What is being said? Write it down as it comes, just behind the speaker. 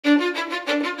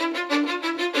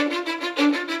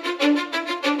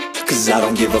Cause I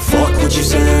don't give a fuck what you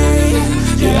say.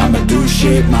 Yeah, I'ma do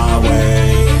shit my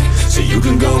way. So you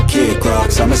can go kick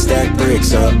rocks, I'ma stack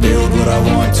bricks up, build what I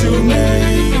want to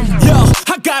make. Yo,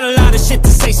 I got a lot of shit to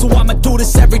say, so I'ma do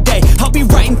this every day. I'll be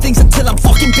writing things until I'm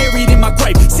fucking buried in my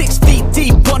grave. 6 feet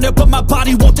deep under, but my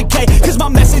body won't decay. Cause my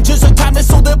messages are timeless,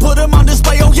 so they'll put them on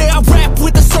display. Oh yeah, I rap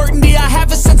with a certainty, I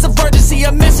have a sense of urgency.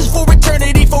 A message for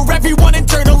eternity, for everyone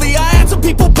internally. I had some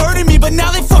people burning me, but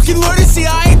now they fucking learn to see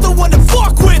I ain't the one to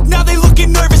fuck with, now they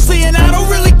looking nervously. And I don't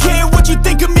really care what you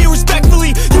think of me, respectfully.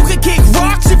 You can kick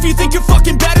rocks if you think you're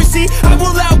fucking better, see. I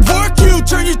will outwork you,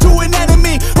 turn you to an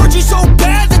enemy. Hurt you so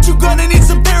bad that you're gonna need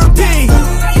some therapy.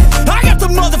 I got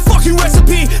the motherfucking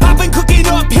recipe, I've been cooking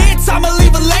up hits, I'ma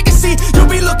leave a legacy.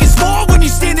 You'll be looking small when you're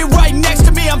standing right next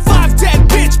to me. I'm 5'10",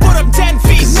 bitch, but I'm 10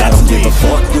 feet. Cause I don't give a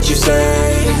fuck what you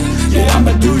say. Yeah,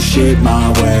 I'ma do shit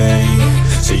my way.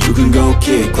 So you can go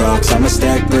kick rocks, I'ma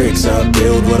stack bricks up,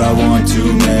 build what I want to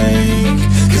make.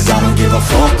 Cause I don't give a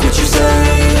fuck what you say.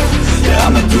 Yeah,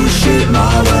 I'ma do shit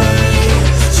my way.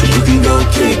 So you can go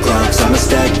kick rocks, I'ma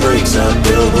stack bricks up,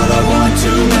 build what I want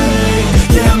to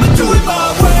make. Yeah, I'ma do it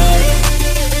my way.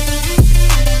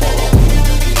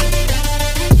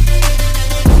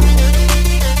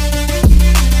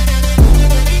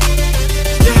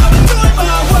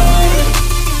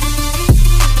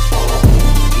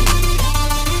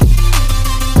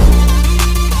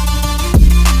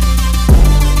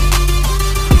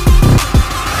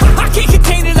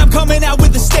 Coming out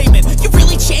with a statement. You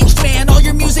really changed, man, all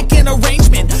your music and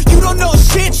arrangement. You don't know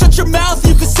shit, shut your mouth,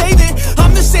 you can save it.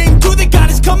 I'm the same dude that got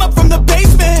his come up from the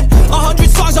basement.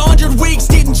 100 songs, 100 weeks,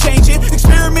 didn't change it.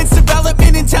 Experiments,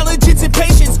 development, intelligence, and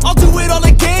patience. I'll do it all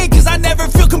again, cause I never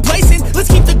feel complacent. Let's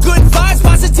keep the good vibes,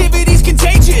 positivity's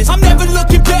contagious. I'm never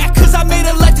looking back, cause I made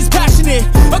a life that's passionate.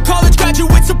 A college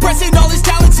graduate suppressing all his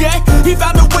talents, yeah. He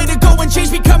found a way to go and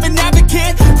change, become an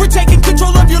advocate. For taking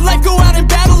control of your life, go out and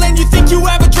battle. And you think you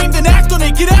have a dream, then act on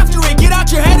it. Get after it, get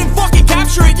out your head and fucking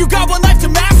capture it. You got one life to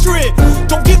master it.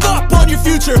 Don't give up on your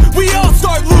future, we all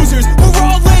start losers. We're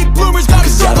all late bloomers, gotta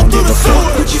struggle through the sewer.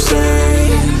 What you say?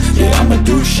 Yeah, I'ma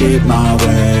do shit my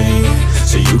way.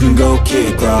 So you can go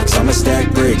kick rocks, I'ma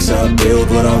stack bricks up, build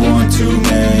what I want to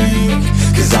make.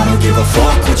 Cause I don't give a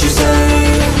fuck what you say.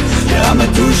 Yeah, I'ma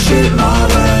do shit my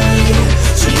way.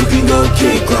 So you can go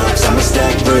kick rocks, I'ma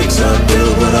stack bricks up,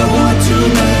 build what I want to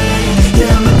make.